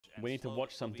and We need to slow.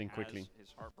 watch something Sylvie quickly. has his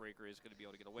Heartbreaker is going to be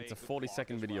able to get away. It's a Good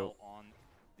 40-second block as video. well on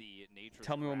the Nature's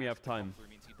Tell me when we have Grasp. time. Comfort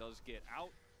means he does get out.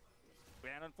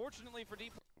 And unfortunately for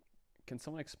Deep... Can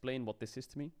someone explain what this is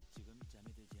to me?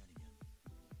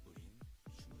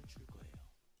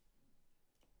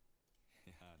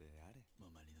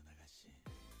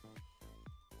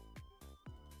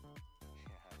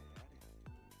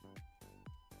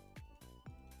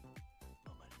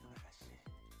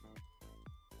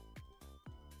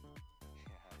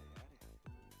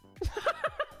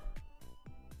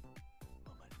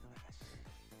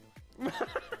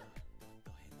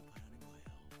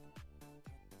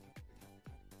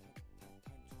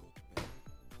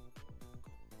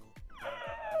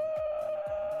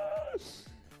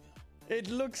 It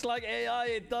looks like AI,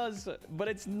 it does, but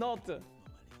it's not.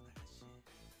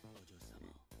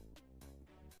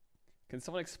 Can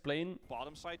someone explain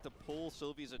Bottom side to pull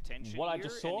Sylvie's attention what here, I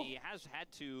just saw? and he has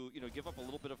had to, give up a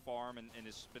little bit of farm and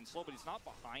has been slow, but he's not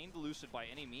behind Lucid by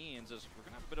any means, as we're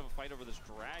going to have a bit of a fight over this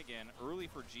dragon early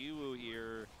for Jiwoo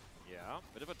here. Yeah.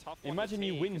 Bit of a tough one. Imagine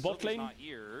you win bot lane,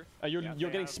 here.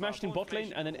 you're getting smashed in bot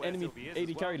lane, and an enemy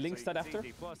AD carry links that after,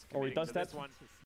 or he does that.